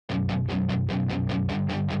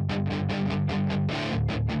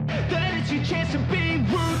chance to be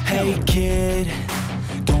ruthless. Hey kid,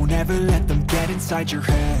 don't ever let them get inside your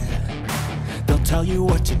head. They'll tell you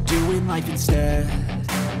what to do in life instead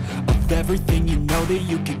of everything you know that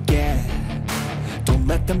you could get. Don't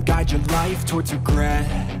let them guide your life towards regret.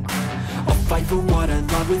 I'll fight for what I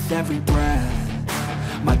love with every breath.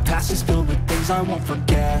 My past is filled with things I won't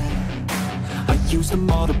forget. I use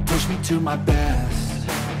them all to push me to my best.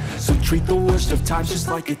 So treat the worst of times just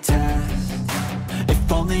like a test.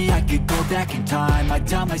 If only I could go back in time, I'd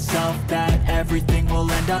tell myself that everything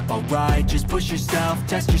will end up alright. Just push yourself,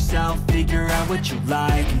 test yourself, figure out what you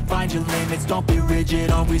like, and find your limits, don't be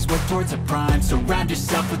rigid, always work towards a prime. Surround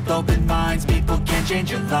yourself with open minds, people can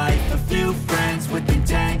change your life. A few friends with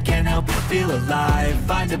intent can help you feel alive.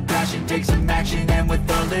 Find a passion, take some action, and with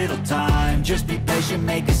a little time, just be patient,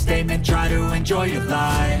 make a statement, try to enjoy your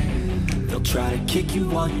life. They'll try to kick you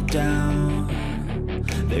while you're down.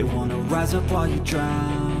 They wanna rise up while you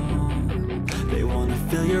drown. They wanna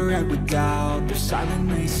fill your head with doubt. They're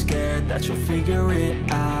silently scared that you'll figure it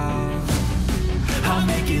out. I'll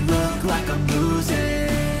make it look like I'm losing,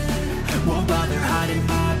 won't bother hiding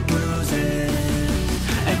my bruises.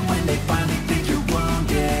 And when they finally think you're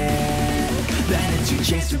wounded, then it's your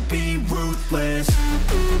chance to be ruthless.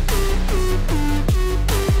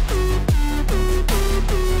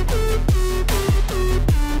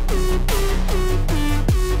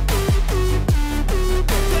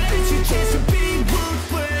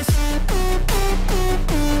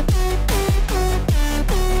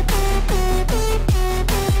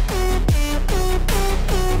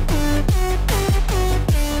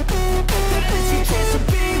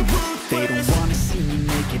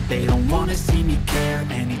 They don't wanna see me care.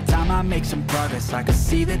 Anytime I make some progress, I can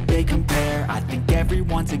see that they compare. I think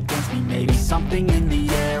everyone's against me, maybe something in the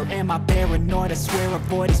air. Am I paranoid? I swear a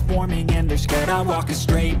void is forming and they're scared. I walk a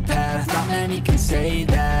straight path, not many can say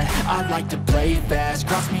that. I like to play fast,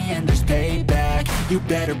 cross me and there's payback. You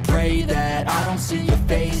better pray that I don't see your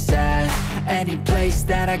face at any place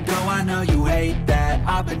that I go. I know you hate that.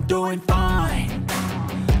 I've been doing fine,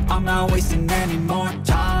 I'm not wasting any more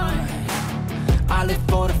time. I live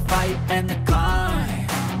for the fight and the climb,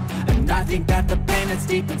 and I think that the pain that's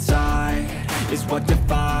deep inside is what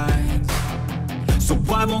defines. So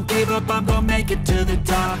I won't give up, I'm gonna make it to the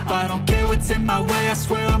top. I don't care what's in my way, I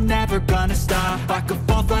swear I'm never gonna stop. I could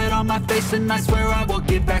fall flat on my face and I swear I will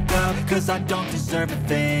get back up, cause I don't deserve a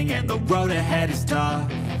thing and the road ahead is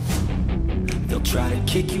tough. They'll try to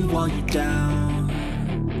kick you while you're down.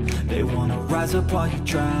 They wanna rise up while you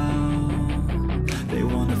drown. They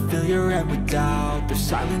wanna fill your head with doubt. They're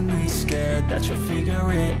silently scared that you'll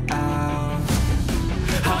figure it out.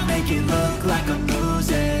 I'll make it look like I'm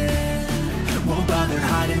losing, won't bother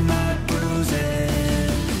hiding my bruises.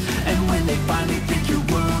 And when they finally think you're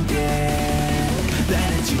wounded,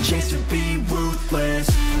 then it's your chance to be ruthless.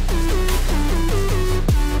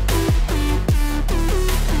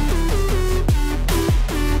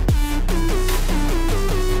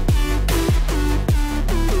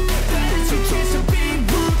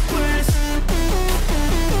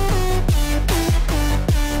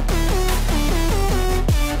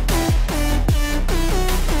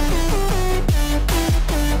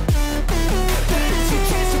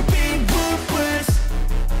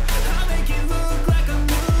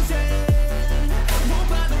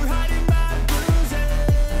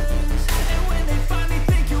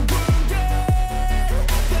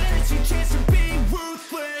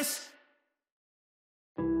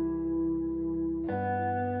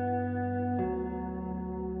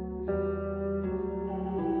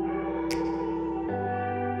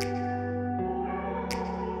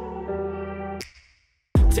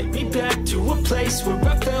 Take me back to a place where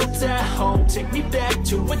I felt at home. Take me back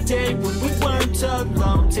to a day when we weren't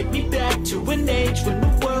alone. Take me back to an age when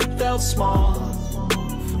the world felt small,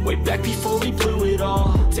 way back before we blew it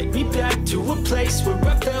all. Take me back to a place where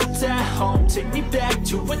I felt at home. Take me back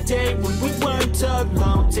to a day when we weren't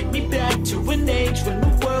alone. Take me back to an age when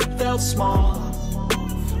the world felt small,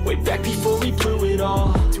 way back before we blew it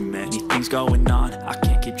all. Too many things going on, I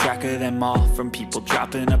can't keep track of them all. From people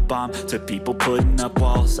dropping a bomb to people putting up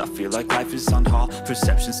walls. I feel like life is on hold,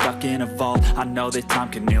 perception stuck in a vault. I know that time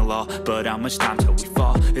can heal all, but how much time till we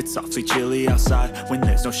fall? It's awfully chilly outside when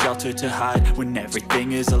there's no shelter to hide. When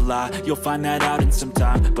everything is a lie, you'll find that out in some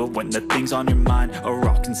time. But when the things on your mind are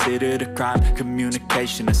all considered a crime,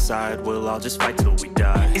 communication aside, we'll all just fight till we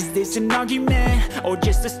die. Is this an argument or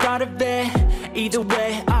just the start of it? Either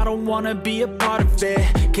way, I don't wanna be a part of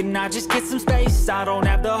it. Can I just get some space? I don't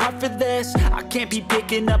have the heart for this. I can't be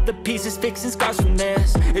picking up the pieces, fixing scars from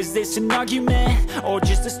this. Is this an argument or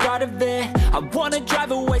just the start of it? I wanna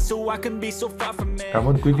drive away so so I can be so far from it. Cảm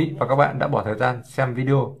ơn quý vị và các bạn đã bỏ thời gian xem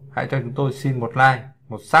video. Hãy cho chúng tôi xin một like,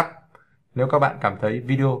 một sub. Nếu các bạn cảm thấy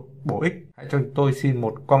video bổ ích, hãy cho chúng tôi xin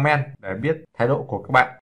một comment để biết thái độ của các bạn.